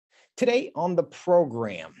Today on the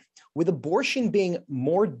program, with abortion being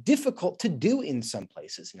more difficult to do in some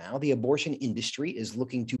places now, the abortion industry is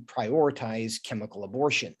looking to prioritize chemical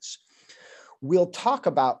abortions. We'll talk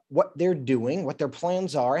about what they're doing, what their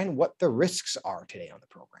plans are, and what the risks are today on the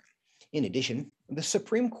program. In addition, the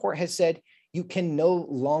Supreme Court has said you can no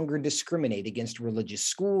longer discriminate against religious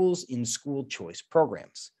schools in school choice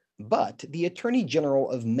programs. But the Attorney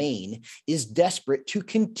General of Maine is desperate to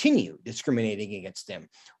continue discriminating against them.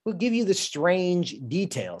 We'll give you the strange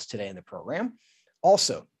details today in the program.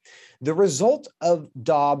 Also, the result of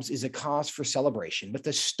Dobbs is a cause for celebration, but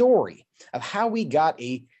the story of how we got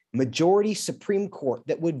a majority Supreme Court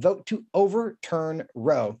that would vote to overturn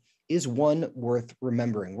Roe is one worth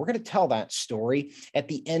remembering. We're going to tell that story at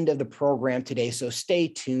the end of the program today, so stay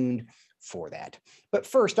tuned for that. But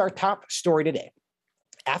first, our top story today.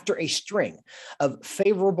 After a string of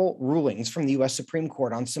favorable rulings from the U.S. Supreme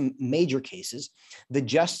Court on some major cases, the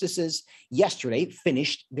justices yesterday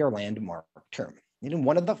finished their landmark term. And in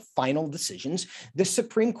one of the final decisions, the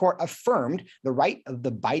Supreme Court affirmed the right of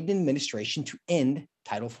the Biden administration to end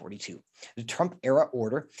Title 42, the Trump-era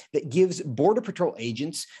order that gives Border Patrol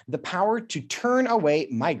agents the power to turn away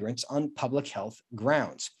migrants on public health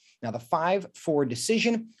grounds. Now, the 5-4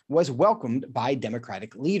 decision was welcomed by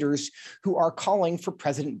Democratic leaders who are calling for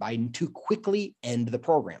President Biden to quickly end the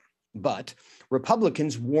program. But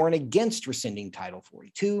Republicans warn against rescinding Title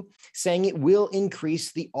 42, saying it will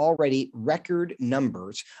increase the already record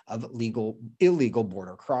numbers of illegal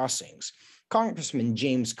border crossings. Congressman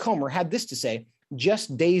James Comer had this to say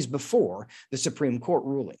just days before the Supreme Court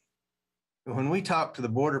ruling. When we talk to the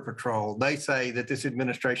Border Patrol, they say that this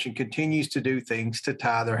administration continues to do things to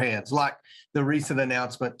tie their hands, like the recent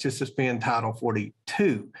announcement to suspend Title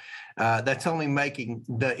 42. That's only making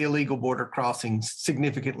the illegal border crossings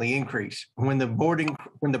significantly increase. When the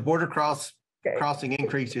border crossing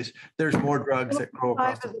increases, there's more drugs that go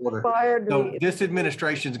across the border. So this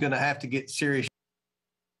administration is going to have to get serious.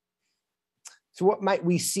 So what might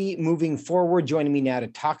we see moving forward? Joining me now to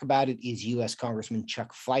talk about it is U.S. Congressman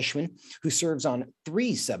Chuck Fleischmann, who serves on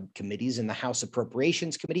 3 subcommittees in the House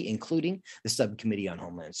Appropriations Committee, including the Subcommittee on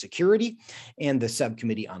Homeland Security and the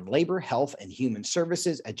Subcommittee on Labor, Health and Human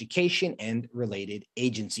Services, Education, and related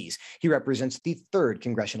agencies. He represents the 3rd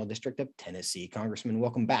Congressional District of Tennessee. Congressman,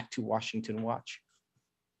 welcome back to Washington Watch.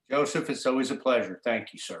 Joseph, it's always a pleasure.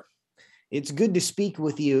 Thank you, sir. It's good to speak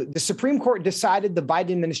with you. The Supreme Court decided the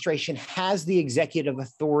Biden administration has the executive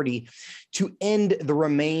authority to end the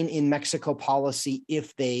Remain in Mexico policy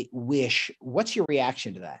if they wish. What's your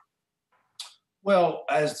reaction to that? Well,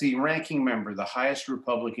 as the ranking member, the highest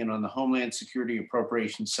Republican on the Homeland Security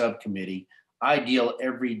Appropriations Subcommittee, I deal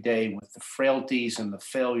every day with the frailties and the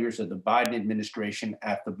failures of the Biden administration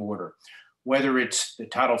at the border. Whether it's the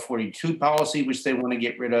Title 42 policy, which they want to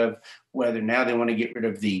get rid of, whether now they want to get rid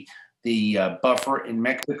of the buffer in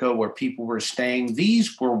Mexico where people were staying,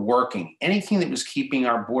 these were working. Anything that was keeping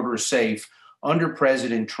our border safe under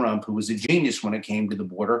President Trump, who was a genius when it came to the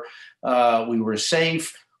border, we were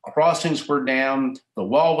safe, crossings were down, the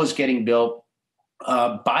wall was getting built.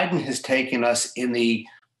 Biden has taken us in the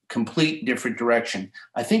complete different direction.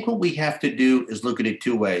 I think what we have to do is look at it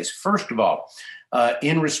 2 ways. First of all,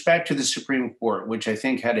 in respect to the Supreme Court, which I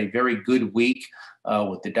think had a very good week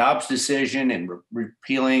with the Dobbs decision and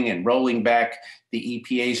repealing and rolling back the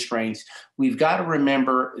EPA strength, we've got to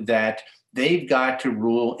remember that they've got to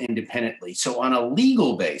rule independently. So on a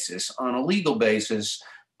legal basis,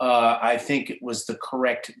 I think it was the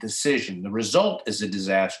correct decision. The result is a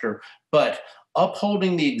disaster, but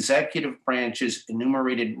upholding the executive branch's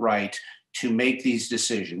enumerated right to make these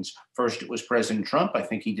decisions. First, it was President Trump. I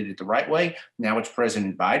think he did it the right way. Now it's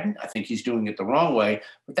President Biden. I think he's doing it the wrong way.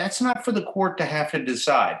 But that's not for the court to have to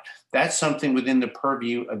decide. That's something within the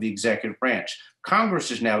purview of the executive branch. Congress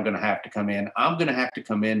is now going to have to come in. I'm going to have to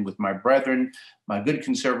come in with my brethren, my good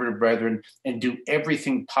conservative brethren, and do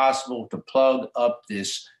everything possible to plug up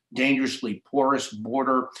this dangerously porous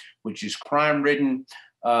border, which is crime-ridden.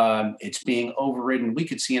 It's being overridden. We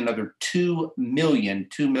could see another 2 million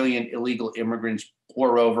illegal immigrants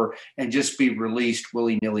pour over and just be released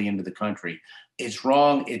willy-nilly into the country. It's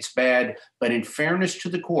wrong, it's bad, but in fairness to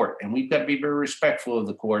the court, and we've got to be very respectful of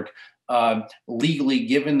the court, legally,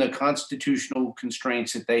 given the constitutional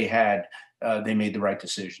constraints that they had, they made the right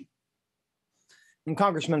decision. And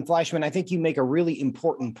Congressman Fleischmann, I think you make a really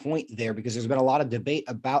important point there, because there's been a lot of debate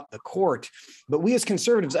about the court. But we as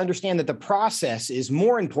conservatives understand that the process is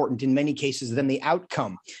more important in many cases than the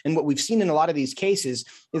outcome. And what we've seen in a lot of these cases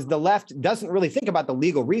is the left doesn't really think about the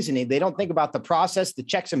legal reasoning. They don't think about the process, the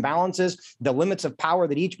checks and balances, the limits of power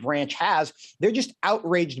that each branch has. They're just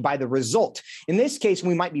outraged by the result. In this case,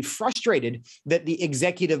 we might be frustrated that the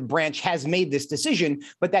executive branch has made this decision,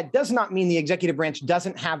 but that does not mean the executive branch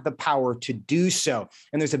doesn't have the power to do so.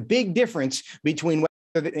 And there's a big difference between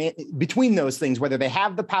those things, whether they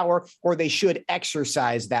have the power or they should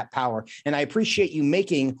exercise that power. And I appreciate you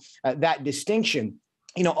making that distinction.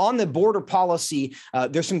 You know, on the border policy,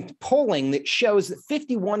 there's some polling that shows that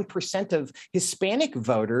 51% of Hispanic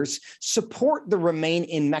voters support the Remain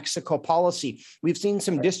in Mexico policy. We've seen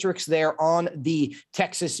some districts there on the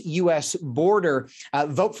Texas-U.S. border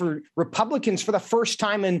vote for Republicans for the first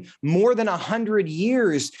time in more than 100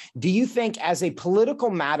 years. Do you think, as a political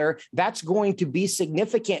matter, that's going to be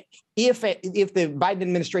significant if the Biden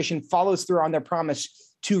administration follows through on their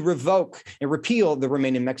promise to revoke and repeal the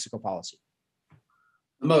Remain in Mexico policy?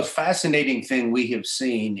 The most fascinating thing we have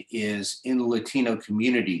seen is in the Latino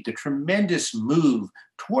community, the tremendous move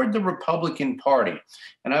toward the Republican Party.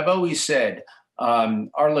 And I've always said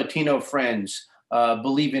our Latino friends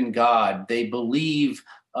believe in God. They believe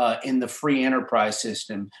in the free enterprise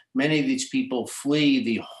system. Many of these people flee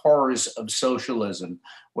the horrors of socialism,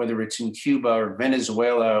 whether it's in Cuba or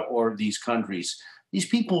Venezuela or these countries. These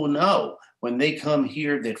people know when they come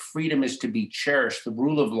here that freedom is to be cherished, the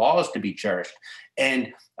rule of law is to be cherished.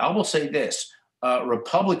 And I will say this,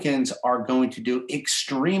 Republicans are going to do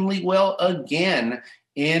extremely well again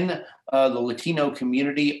in the Latino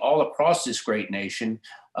community all across this great nation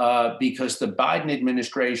because the Biden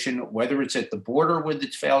administration, whether it's at the border with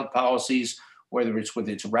its failed policies, whether it's with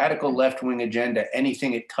its radical left-wing agenda,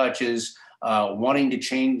 anything it touches, wanting to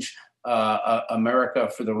change America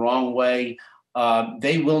for the wrong way,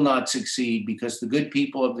 they will not succeed because the good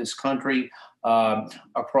people of this country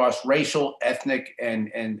across racial, ethnic,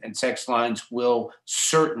 and sex lines will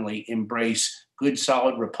certainly embrace good,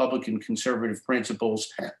 solid Republican conservative principles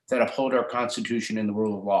that uphold our Constitution and the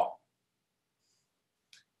rule of law.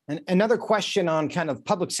 And another question on kind of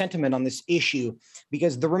public sentiment on this issue,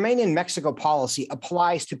 because the Remain in Mexico policy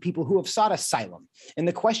applies to people who have sought asylum. And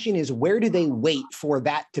the question is, where do they wait for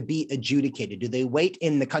that to be adjudicated? Do they wait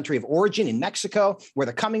in the country of origin in Mexico, where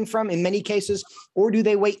they're coming from in many cases, or do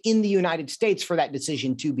they wait in the United States for that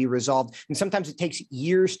decision to be resolved? And sometimes it takes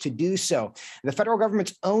years to do so. The federal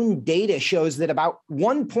government's own data shows that about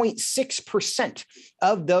 1.6%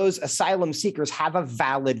 of those asylum seekers have a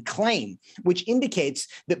valid claim, which indicates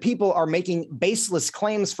that people are making baseless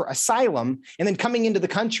claims for asylum and then coming into the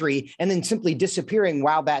country and then simply disappearing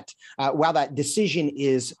while that decision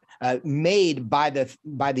is made by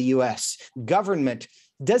the U.S. government.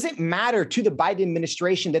 Does it matter to the Biden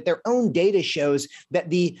administration that their own data shows that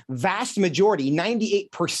the vast majority,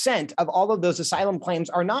 98% of all of those asylum claims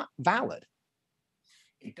are not valid?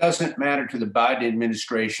 It doesn't matter to the Biden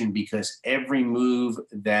administration because every move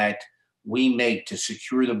that we make to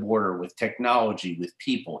secure the border with technology, with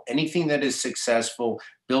people, anything that is successful,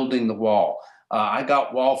 building the wall. I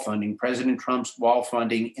got wall funding, President Trump's wall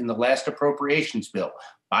funding in the last appropriations bill.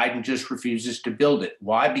 Biden just refuses to build it.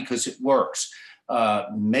 Why? Because it works.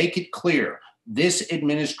 Make it clear. This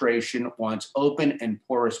administration wants open and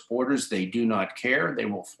porous borders. They do not care. They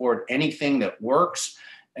will thwart anything that works.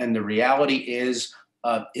 And the reality is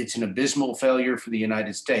it's an abysmal failure for the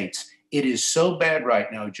United States. It is so bad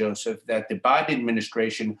right now, Joseph, that the Biden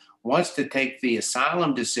administration wants to take the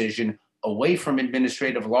asylum decision away from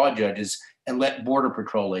administrative law judges and let Border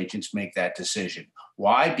Patrol agents make that decision.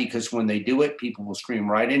 Why? Because when they do it, people will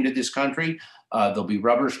stream right into this country. They'll be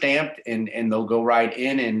rubber stamped and they'll go right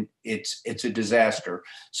in, and it's a disaster.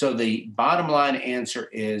 So the bottom line answer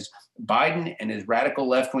is Biden and his radical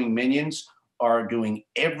left-wing minions are doing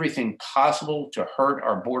everything possible to hurt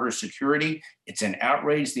our border security. It's an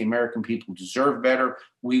outrage. The American people deserve better.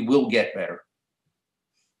 We will get better.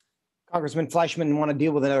 Congressman Fleischmann, I want to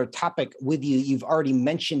deal with another topic with you. You've already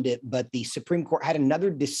mentioned it, but the Supreme Court had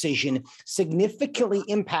another decision significantly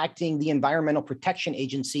impacting the Environmental Protection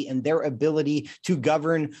Agency and their ability to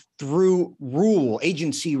govern through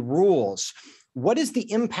agency rules. What is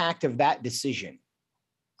the impact of that decision?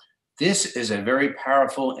 This is a very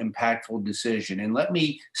powerful, impactful decision. And let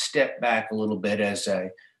me step back a little bit as a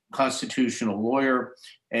constitutional lawyer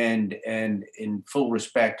and in full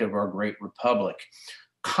respect of our great republic.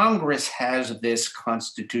 Congress has this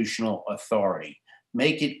constitutional authority.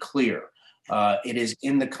 Make it clear. It is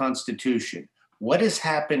in the Constitution. What has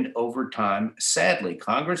happened over time? Sadly,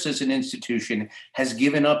 Congress as an institution has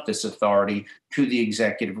given up this authority to the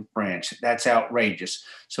executive branch. That's outrageous.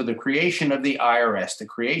 So the creation of the IRS, the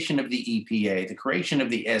creation of the EPA, the creation of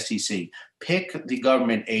the SEC, pick the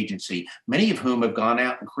government agency, many of whom have gone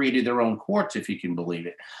out and created their own courts, if you can believe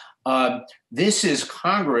it. This is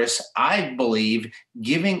Congress, I believe,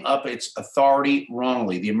 giving up its authority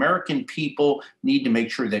wrongly. The American people need to make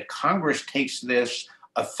sure that Congress takes this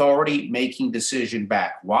authority-making decision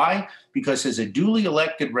back. Why? Because as a duly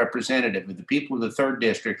elected representative of the people of the 3rd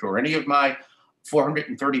District or any of my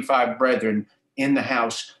 435 brethren in the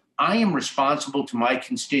House, I am responsible to my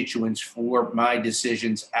constituents for my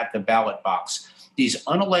decisions at the ballot box. These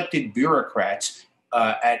unelected bureaucrats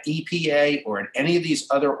at EPA or at any of these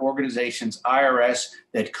other organizations, IRS,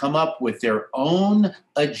 that come up with their own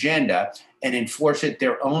agenda and enforce it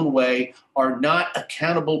their own way are not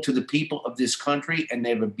accountable to the people of this country, and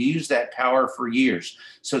they've abused that power for years.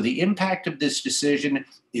 So the impact of this decision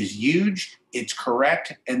is huge, it's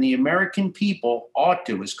correct, and the American people ought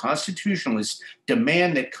to, as constitutionalists,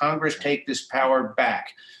 demand that Congress take this power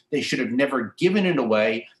back. They should have never given it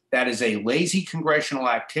away. That is a lazy congressional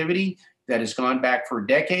activity that has gone back for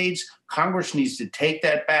decades. Congress needs to take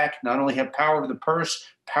that back, not only have power of the purse,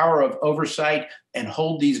 power of oversight, and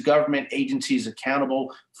hold these government agencies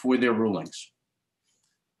accountable for their rulings.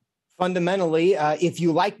 Fundamentally, if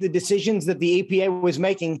you like the decisions that the EPA was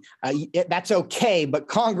making, that's okay, but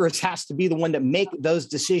Congress has to be the one to make those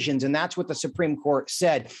decisions, and that's what the Supreme Court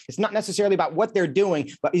said. It's not necessarily about what they're doing,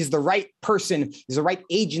 but is the right person, is the right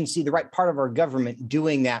agency, the right part of our government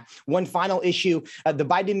doing that. One final issue, the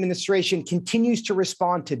Biden administration continues to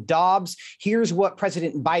respond to Dobbs. Here's what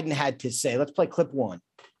President Biden had to say. Let's play clip 1.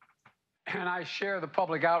 And I share the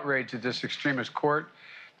public outrage at this extremist court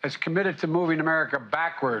that's committed to moving America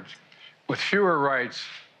backwards with fewer rights,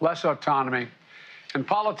 less autonomy, and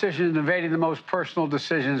politicians invading the most personal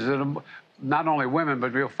decisions that not only women,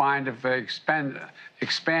 but we'll find if they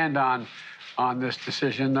expand on this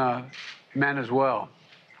decision, men as well.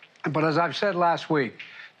 But as I've said last week,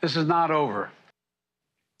 this is not over.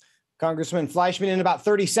 Congressman Fleischmann, in about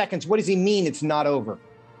 30 seconds, what does he mean it's not over?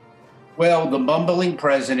 Well, the bumbling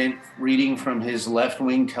president, reading from his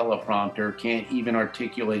left-wing teleprompter, can't even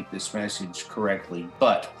articulate this message correctly.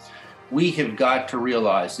 But we have got to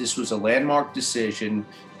realize this was a landmark decision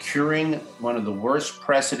curing one of the worst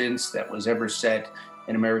precedents that was ever set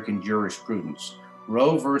in American jurisprudence.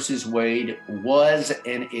 Roe versus Wade was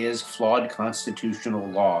and is flawed constitutional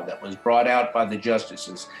law that was brought out by the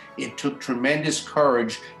justices. It took tremendous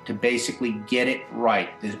courage to basically get it right.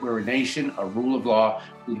 We're a nation, a rule of law.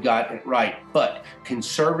 We got it right. But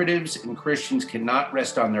conservatives and Christians cannot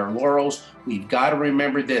rest on their laurels. We've got to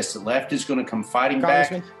remember this. The left is going to come fighting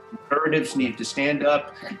back. Conservatives need to stand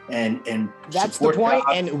up and that's the point.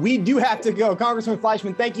 And we do have to go. Congressman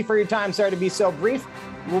Fleischmann, thank you for your time. Sorry to be so brief.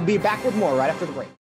 We'll be back with more right after the break.